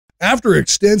After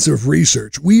extensive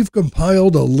research, we've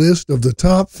compiled a list of the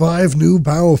top 5 new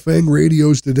Baofeng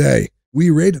radios today. We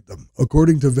rated them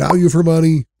according to value for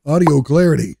money, audio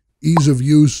clarity, ease of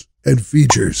use, and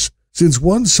features. Since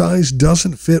one size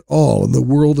doesn't fit all in the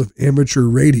world of amateur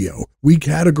radio, we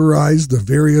categorize the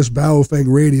various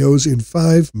Baofeng radios in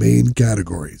 5 main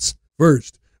categories.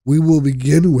 First, we will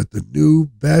begin with the new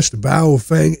best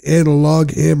Baofeng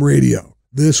analog ham radio.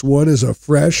 This one is a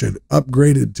fresh and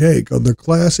upgraded take on the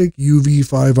classic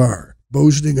UV5R,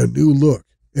 boasting a new look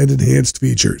and enhanced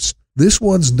features. This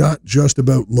one's not just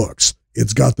about looks,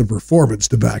 it's got the performance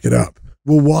to back it up.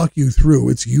 We'll walk you through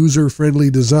its user-friendly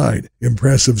design,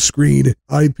 impressive screen,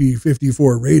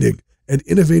 IP54 rating, and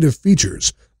innovative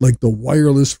features like the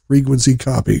wireless frequency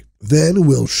copy. Then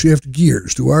we'll shift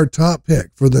gears to our top pick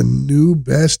for the new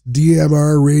best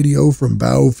DMR radio from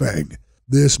Baofeng.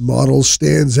 This model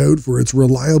stands out for its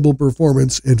reliable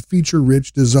performance and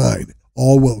feature-rich design,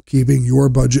 all while keeping your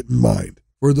budget in mind.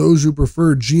 For those who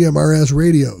prefer GMRS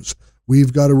radios,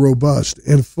 we've got a robust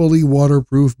and fully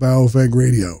waterproof Baofeng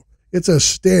radio. It's a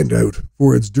standout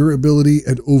for its durability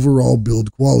and overall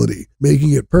build quality,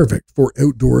 making it perfect for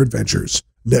outdoor adventures.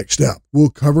 Next up, we'll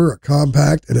cover a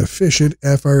compact and efficient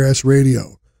FRS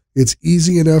radio. It's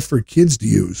easy enough for kids to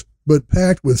use, but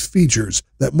packed with features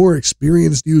that more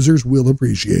experienced users will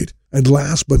appreciate. And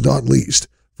last but not least,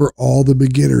 for all the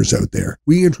beginners out there,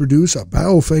 we introduce a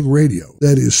Baofeng radio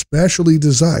that is specially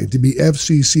designed to be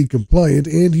FCC compliant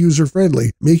and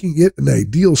user-friendly, making it an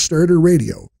ideal starter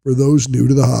radio for those new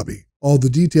to the hobby. All the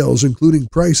details, including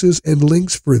prices and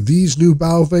links for these new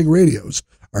Baofeng radios,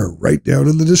 are right down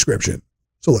in the description.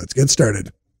 So let's get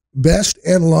started. Best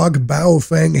analog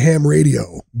Baofeng ham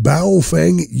radio,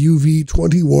 Baofeng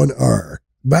UV21R.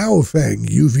 Baofeng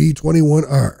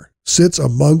UV21R sits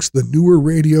amongst the newer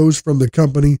radios from the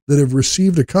company that have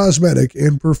received a cosmetic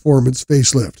and performance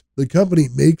facelift. The company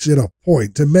makes it a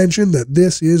point to mention that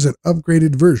this is an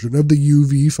upgraded version of the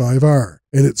UV5R,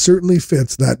 and it certainly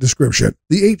fits that description.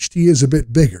 The HT is a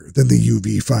bit bigger than the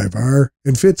UV5R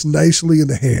and fits nicely in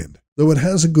the hand, though it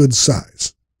has a good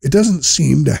size. It doesn't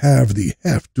seem to have the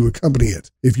heft to accompany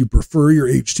it. If you prefer your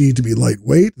HT to be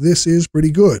lightweight, this is pretty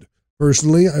good.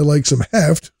 Personally, I like some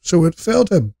heft, so it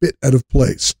felt a bit out of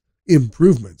place.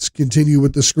 Improvements continue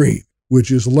with the screen,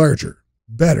 which is larger,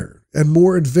 better, and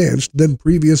more advanced than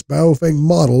previous Baofeng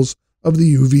models of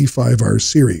the UV5R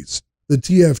series. The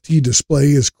TFT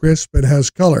display is crisp and has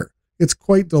color. It's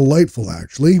quite delightful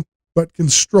actually, but can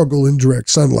struggle in direct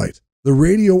sunlight. The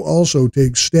radio also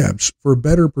takes steps for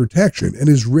better protection and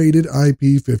is rated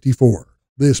IP54.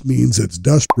 This means it's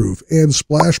dustproof and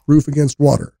splashproof against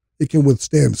water. It can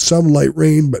withstand some light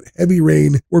rain, but heavy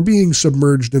rain or being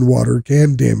submerged in water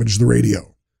can damage the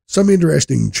radio. Some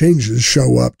interesting changes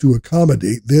show up to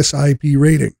accommodate this IP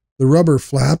rating. The rubber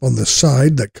flap on the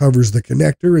side that covers the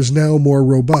connector is now more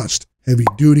robust,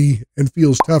 heavy-duty, and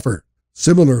feels tougher.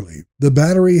 Similarly, the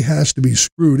battery has to be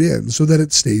screwed in so that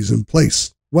it stays in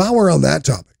place. While we're on that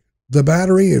topic, the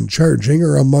battery and charging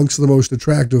are amongst the most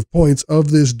attractive points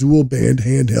of this dual-band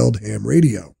handheld ham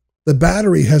radio. The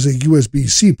battery has a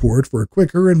USB-C port for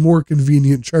quicker and more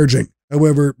convenient charging.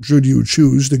 However, should you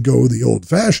choose to go the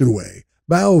old-fashioned way,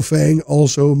 Baofeng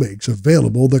also makes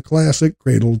available the classic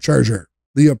cradle charger.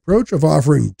 The approach of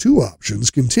offering 2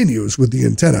 options continues with the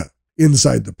antenna.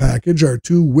 Inside the package are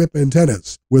 2 whip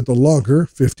antennas, with the longer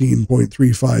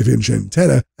 15.35-inch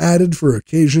antenna added for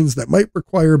occasions that might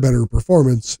require better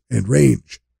performance and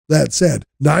range. That said,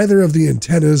 neither of the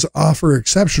antennas offer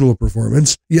exceptional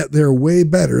performance, yet they're way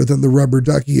better than the rubber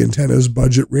ducky antennas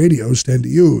budget radios tend to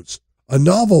use. A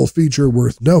novel feature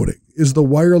worth noting is the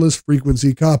wireless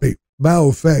frequency copy.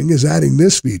 Baofeng is adding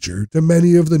this feature to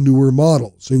many of the newer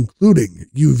models, including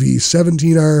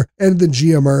UV17R and the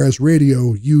GMRS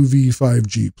radio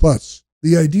UV5G+.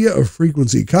 The idea of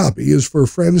frequency copy is for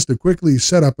friends to quickly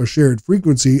set up a shared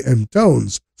frequency and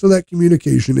tones so that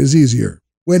communication is easier.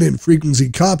 When in frequency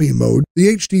copy mode,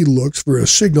 the HT looks for a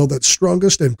signal that's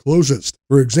strongest and closest,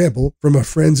 for example, from a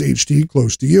friend's HT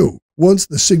close to you. Once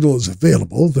the signal is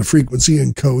available, the frequency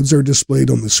and codes are displayed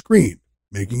on the screen,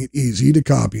 making it easy to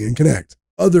copy and connect.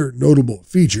 Other notable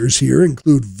features here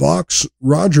include Vox,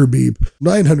 Roger Beep,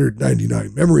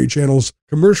 999 memory channels,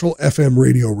 commercial FM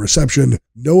radio reception,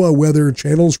 NOAA weather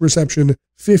channels reception,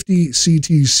 50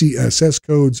 CTCSS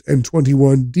codes, and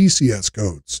 21 DCS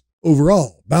codes.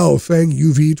 Overall, Baofeng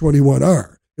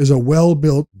UV21R is a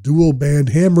well-built dual-band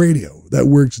ham radio that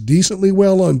works decently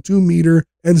well on 2-meter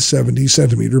and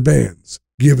 70-centimeter bands.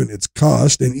 Given its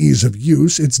cost and ease of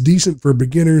use, it's decent for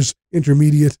beginners,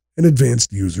 intermediate, and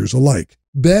advanced users alike.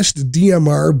 Best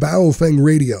DMR Baofeng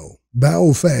radio,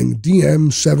 Baofeng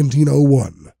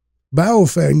DM1701.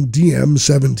 Baofeng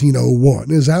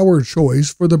DM1701 is our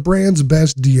choice for the brand's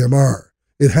best DMR.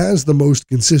 It has the most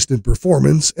consistent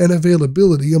performance and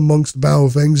availability amongst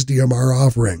Baofeng's DMR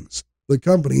offerings. The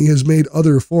company has made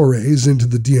other forays into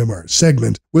the DMR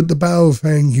segment with the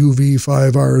Baofeng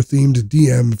UV5R themed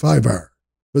DM5R,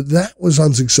 but that was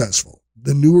unsuccessful.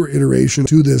 The newer iteration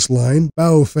to this line,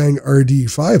 Baofeng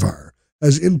RD5R,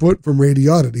 has input from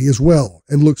Radioddity as well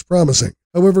and looks promising.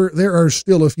 However, there are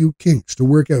still a few kinks to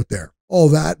work out there. All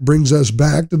that brings us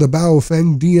back to the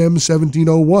Baofeng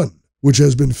DM1701, which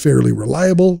has been fairly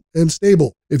reliable and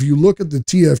stable. If you look at the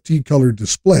TFT colored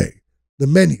display, the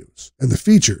menus, and the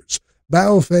features,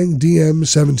 Baofeng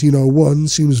DM1701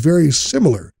 seems very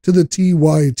similar to the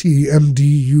TYT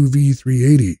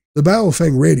MD-UV380. The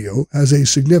Baofeng radio has a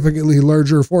significantly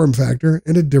larger form factor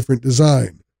and a different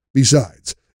design.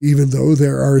 Besides, even though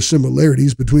there are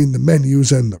similarities between the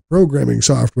menus and the programming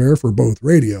software for both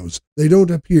radios, they don't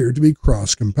appear to be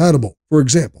cross-compatible. For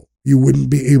example, you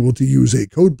wouldn't be able to use a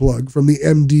code plug from the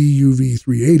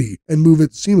MD-UV380 and move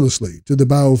it seamlessly to the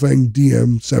Baofeng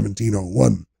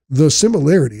DM1701. The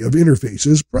similarity of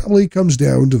interfaces probably comes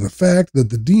down to the fact that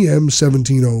the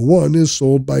DM1701 is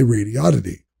sold by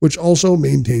Radioddity, which also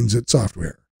maintains its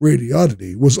software.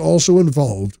 Radioddity was also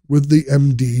involved with the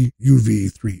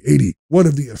MD-UV380. One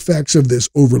of the effects of this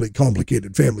overly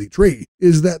complicated family tree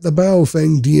is that the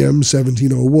Baofeng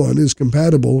DM1701 is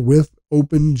compatible with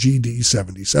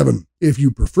OpenGD77. If you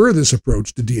prefer this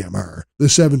approach to DMR, the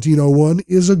 1701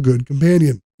 is a good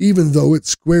companion. Even though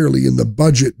it's squarely in the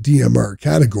budget DMR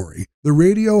category, the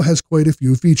radio has quite a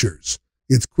few features.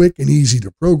 It's quick and easy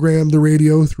to program the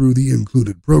radio through the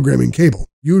included programming cable.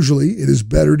 Usually, it is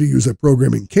better to use a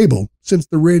programming cable since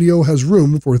the radio has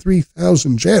room for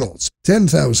 3,000 channels,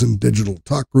 10,000 digital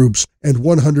talk groups, and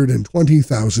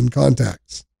 120,000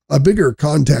 contacts. A bigger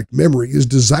contact memory is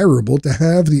desirable to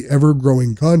have the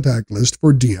ever-growing contact list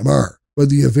for DMR, but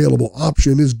the available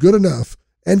option is good enough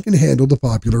and can handle the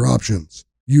popular options.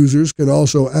 Users can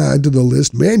also add to the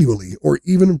list manually or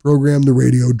even program the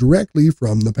radio directly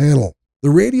from the panel. The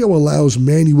radio allows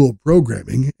manual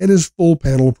programming and is full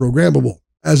panel programmable.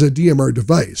 As a DMR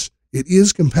device, it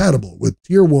is compatible with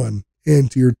Tier 1 and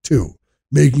Tier 2,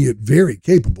 making it very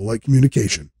capable at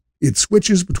communication. It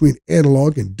switches between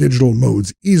analog and digital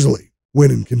modes easily.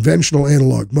 When in conventional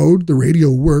analog mode, the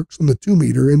radio works on the 2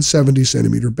 meter and 70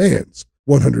 centimeter bands,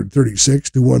 136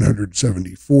 to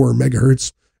 174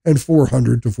 MHz, and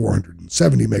 400 to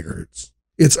 470 MHz.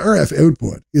 Its RF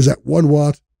output is at 1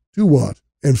 watt, 2 watt,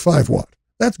 and 5 watt.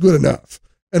 That's good enough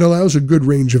and allows a good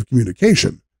range of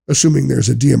communication, assuming there's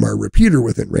a DMR repeater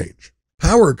within range.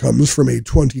 Power comes from a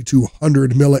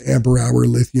 2200 mAh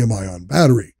lithium-ion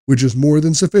battery, which is more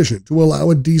than sufficient to allow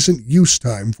a decent use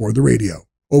time for the radio.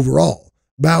 Overall,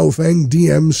 Baofeng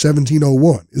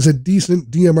DM1701 is a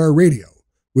decent DMR radio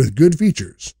with good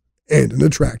features and an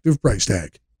attractive price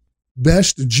tag.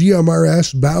 Best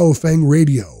GMRS Baofeng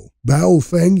radio,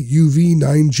 Baofeng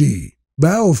UV9G.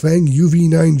 Baofeng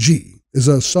UV9G is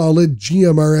a solid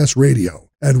GMRS radio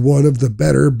and one of the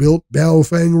better built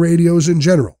Baofeng radios in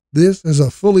general. This is a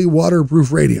fully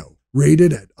waterproof radio,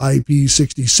 rated at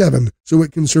IP67, so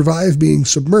it can survive being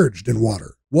submerged in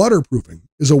water. Waterproofing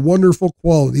is a wonderful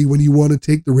quality when you want to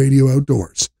take the radio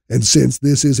outdoors, and since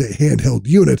this is a handheld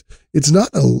unit, it's not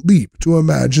a leap to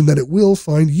imagine that it will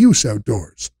find use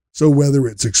outdoors. So whether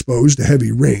it's exposed to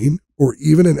heavy rain or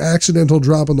even an accidental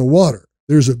drop in the water,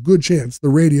 there's a good chance the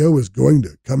radio is going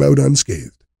to come out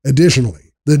unscathed.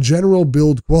 Additionally, the general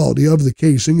build quality of the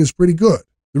casing is pretty good.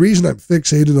 The reason I'm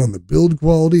fixated on the build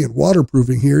quality and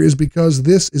waterproofing here is because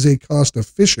this is a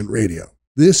cost-efficient radio.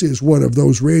 This is one of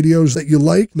those radios that you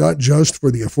like not just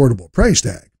for the affordable price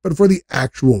tag, but for the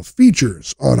actual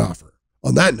features on offer.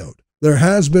 On that note, there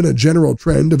has been a general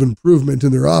trend of improvement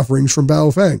in their offerings from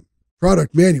Baofeng.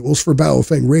 Product manuals for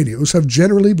Baofeng radios have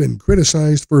generally been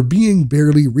criticized for being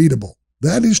barely readable.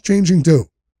 That is changing too.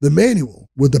 The manual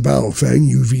with the Baofeng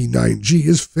UV9G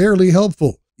is fairly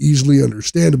helpful, easily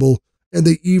understandable, and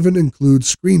they even include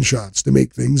screenshots to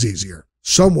make things easier.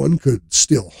 Someone could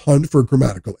still hunt for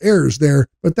grammatical errors there,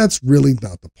 but that's really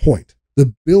not the point.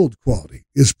 The build quality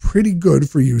is pretty good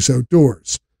for use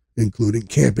outdoors, including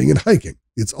camping and hiking.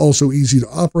 It's also easy to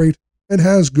operate and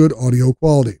has good audio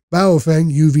quality.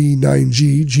 Baofeng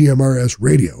UV9G GMRS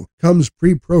radio comes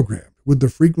pre-programmed with the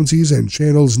frequencies and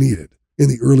channels needed. In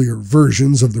the earlier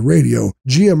versions of the radio,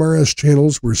 GMRS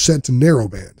channels were set to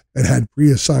narrowband and had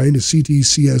pre-assigned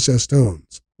CT/CSS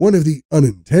tones. One of the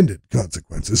unintended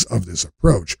consequences of this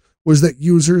approach was that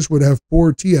users would have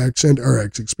poor TX and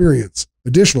RX experience.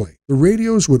 Additionally, the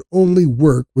radios would only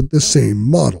work with the same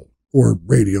model, or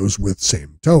radios with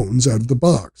same tones out of the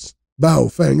box.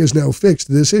 Baofeng has now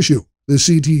fixed this issue. The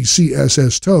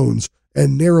CTCSS tones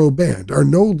and narrow band are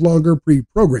no longer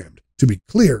pre-programmed. To be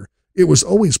clear, it was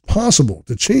always possible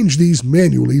to change these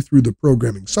manually through the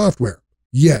programming software.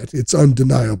 Yet, it's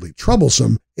undeniably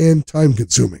troublesome and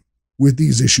time-consuming. With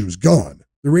these issues gone,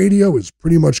 the radio is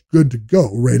pretty much good to go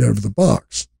right out of the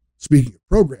box. Speaking of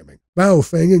programming,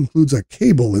 Baofeng includes a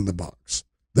cable in the box.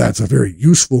 That's a very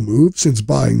useful move since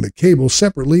buying the cable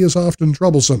separately is often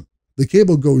troublesome. The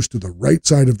cable goes to the right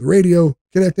side of the radio,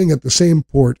 connecting at the same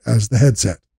port as the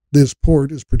headset. This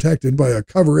port is protected by a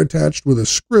cover attached with a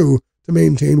screw to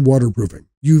maintain waterproofing.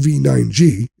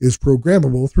 UV9G is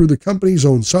programmable through the company's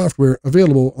own software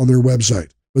available on their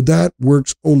website, but that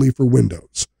works only for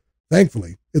Windows.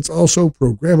 Thankfully, it's also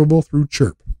programmable through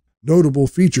Chirp. Notable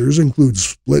features include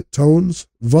split tones,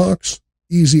 Vox,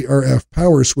 easy RF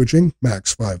power switching,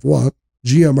 max 5 watt,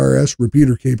 GMRS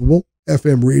repeater capable,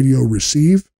 FM radio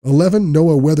receive, 11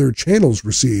 NOAA weather channels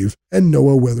receive, and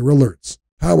NOAA weather alerts.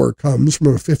 Power comes from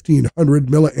a 1500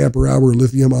 mAh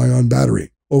lithium-ion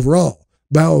battery. Overall,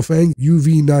 Baofeng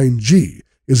UV9G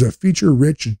is a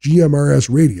feature-rich GMRS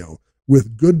radio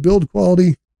with good build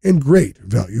quality and great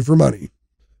value for money.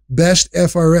 Best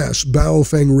FRS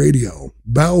Baofeng radio,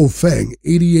 Baofeng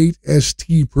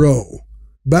 88ST Pro.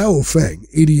 Baofeng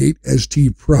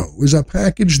 88ST Pro is a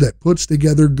package that puts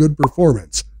together good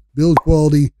performance, build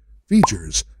quality,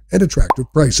 features, and attractive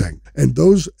pricing. And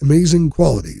those amazing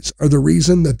qualities are the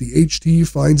reason that the HT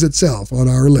finds itself on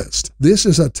our list. This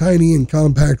is a tiny and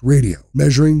compact radio,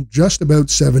 measuring just about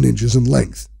 7 inches in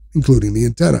length, including the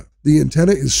antenna. The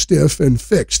antenna is stiff and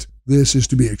fixed. This is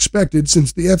to be expected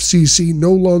since the FCC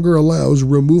no longer allows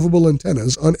removable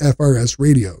antennas on FRS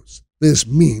radios. This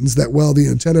means that while the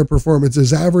antenna performance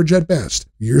is average at best,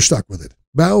 you're stuck with it.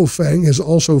 Baofeng has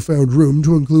also found room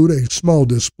to include a small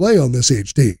display on this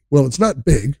HT. While it's not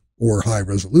big or high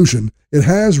resolution, it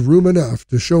has room enough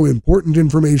to show important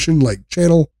information like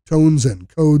channel, tones and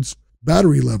codes,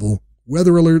 battery level,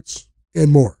 weather alerts,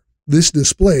 and more. This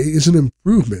display is an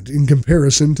improvement in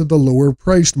comparison to the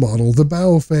lower-priced model, the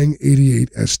Baofeng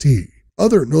 88ST.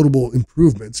 Other notable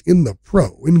improvements in the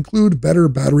Pro include better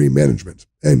battery management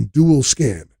and dual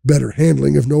scan, better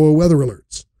handling of NOAA weather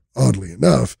alerts. Oddly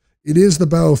enough, it is the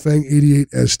Baofeng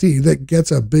 88ST that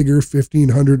gets a bigger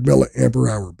 1500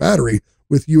 mAh battery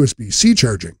with USB-C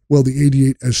charging, while the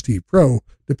 88ST Pro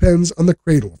depends on the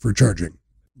cradle for charging.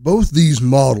 Both these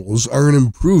models are an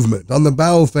improvement on the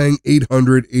Baofeng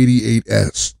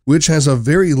 888S, which has a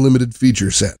very limited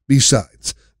feature set.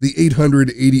 Besides, the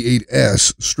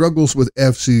 888S struggles with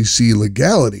FCC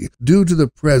legality due to the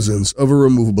presence of a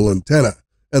removable antenna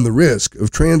and the risk of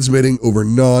transmitting over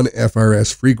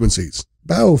non-FRS frequencies.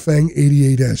 Baofeng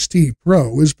 88ST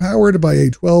Pro is powered by a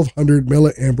 1200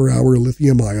 mAh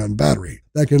lithium-ion battery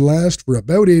that can last for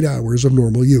about 8 hours of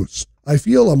normal use. I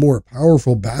feel a more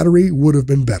powerful battery would have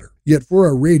been better. Yet for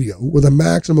a radio with a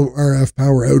maximum RF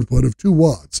power output of 2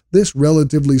 watts, this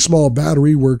relatively small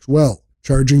battery works well.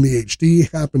 Charging the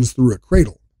HT happens through a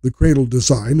cradle. The cradle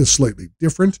design is slightly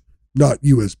different, not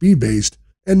USB-based,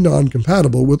 and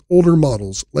non-compatible with older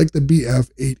models like the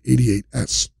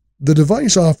BF888S. The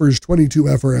device offers 22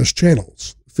 FRS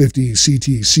channels, 50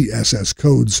 CTCSS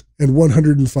codes, and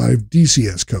 105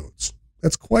 DCS codes.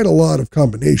 That's quite a lot of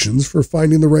combinations for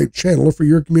finding the right channel for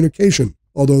your communication,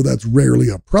 although that's rarely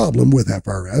a problem with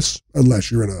FRS,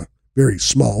 unless you're in a very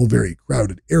small, very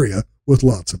crowded area with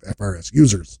lots of FRS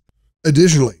users.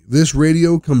 Additionally, this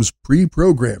radio comes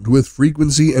pre-programmed with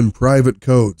frequency and private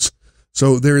codes,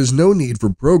 so there is no need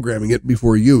for programming it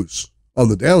before use. On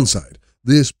the downside,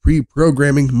 this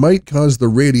pre-programming might cause the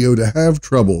radio to have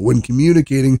trouble when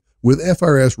communicating with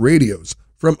FRS radios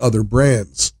from other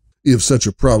brands. If such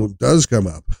a problem does come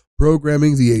up,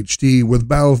 programming the HT with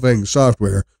Baofeng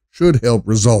software should help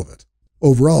resolve it.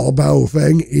 Overall,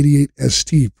 Baofeng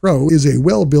 88ST Pro is a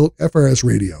well-built FRS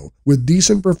radio with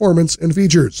decent performance and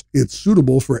features. It's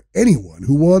suitable for anyone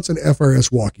who wants an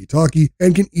FRS walkie-talkie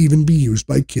and can even be used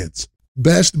by kids.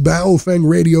 Best Baofeng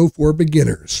radio for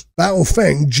beginners.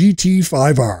 Baofeng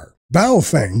GT5R.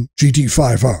 Baofeng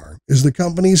GT5R is the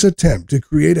company's attempt to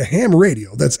create a ham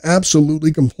radio that's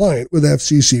absolutely compliant with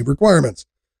FCC requirements.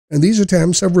 And these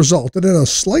attempts have resulted in a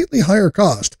slightly higher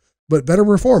cost, but better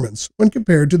performance when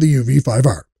compared to the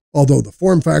UV5R, although the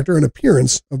form factor and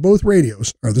appearance of both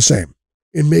radios are the same.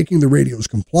 In making the radios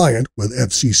compliant with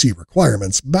FCC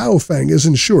requirements, Baofeng has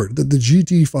ensured that the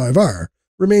GT5R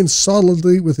remains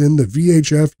solidly within the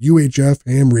VHF-UHF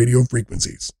ham radio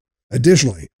frequencies.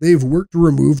 Additionally, they've worked to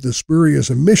remove the spurious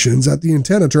emissions at the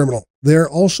antenna terminal. There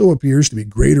also appears to be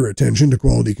greater attention to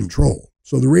quality control,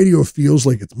 so the radio feels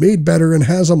like it's made better and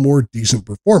has a more decent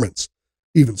performance.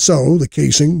 Even so, the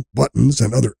casing, buttons,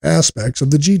 and other aspects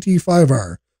of the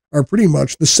GT5R are pretty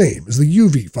much the same as the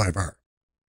UV5R.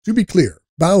 To be clear,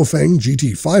 Baofeng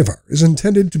GT5R is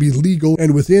intended to be legal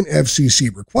and within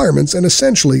FCC requirements, and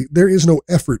essentially there is no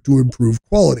effort to improve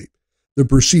quality. The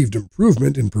perceived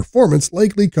improvement in performance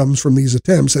likely comes from these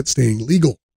attempts at staying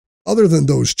legal. Other than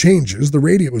those changes, the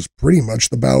radio is pretty much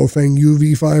the Baofeng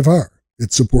UV5R.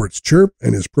 It supports chirp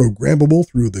and is programmable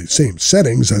through the same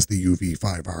settings as the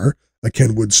UV5R. A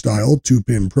Kenwood-style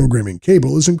 2-pin programming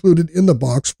cable is included in the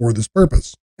box for this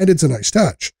purpose, and it's a nice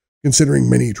touch, considering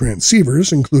many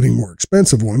transceivers, including more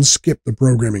expensive ones, skip the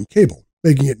programming cable,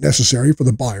 making it necessary for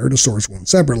the buyer to source one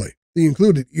separately. The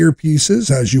included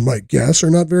earpieces, as you might guess, are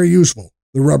not very useful.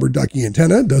 The rubber ducky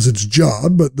antenna does its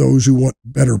job, but those who want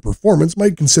better performance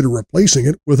might consider replacing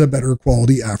it with a better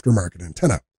quality aftermarket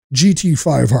antenna.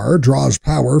 GT5R draws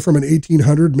power from an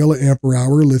 1800 mAh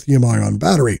lithium-ion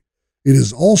battery. It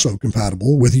is also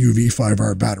compatible with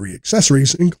UV5R battery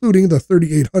accessories, including the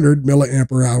 3800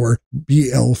 mAh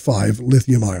BL5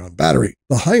 lithium-ion battery.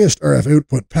 The highest RF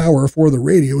output power for the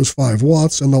radio is 5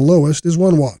 watts and the lowest is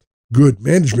 1 watt. Good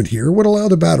management here would allow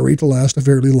the battery to last a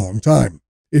fairly long time.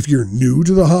 If you're new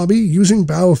to the hobby, using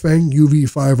Baofeng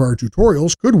UV5R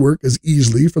tutorials could work as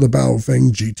easily for the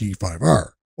Baofeng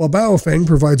GT5R. While Baofeng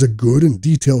provides a good and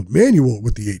detailed manual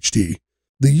with the HT,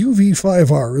 the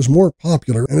UV5R is more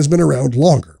popular and has been around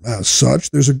longer. As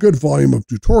such, there's a good volume of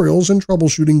tutorials and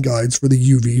troubleshooting guides for the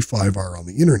UV5R on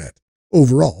the internet.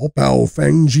 Overall,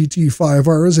 Baofeng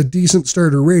GT5R is a decent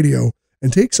starter radio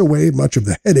and takes away much of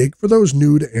the headache for those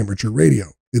new to amateur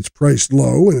radio. It's priced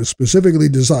low and is specifically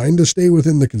designed to stay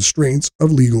within the constraints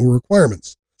of legal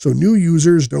requirements, so new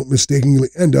users don't mistakenly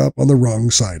end up on the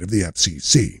wrong side of the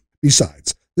FCC.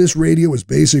 Besides, this radio is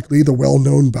basically the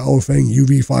well-known Baofeng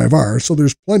UV5R, so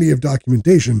there's plenty of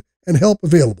documentation and help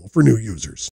available for new users.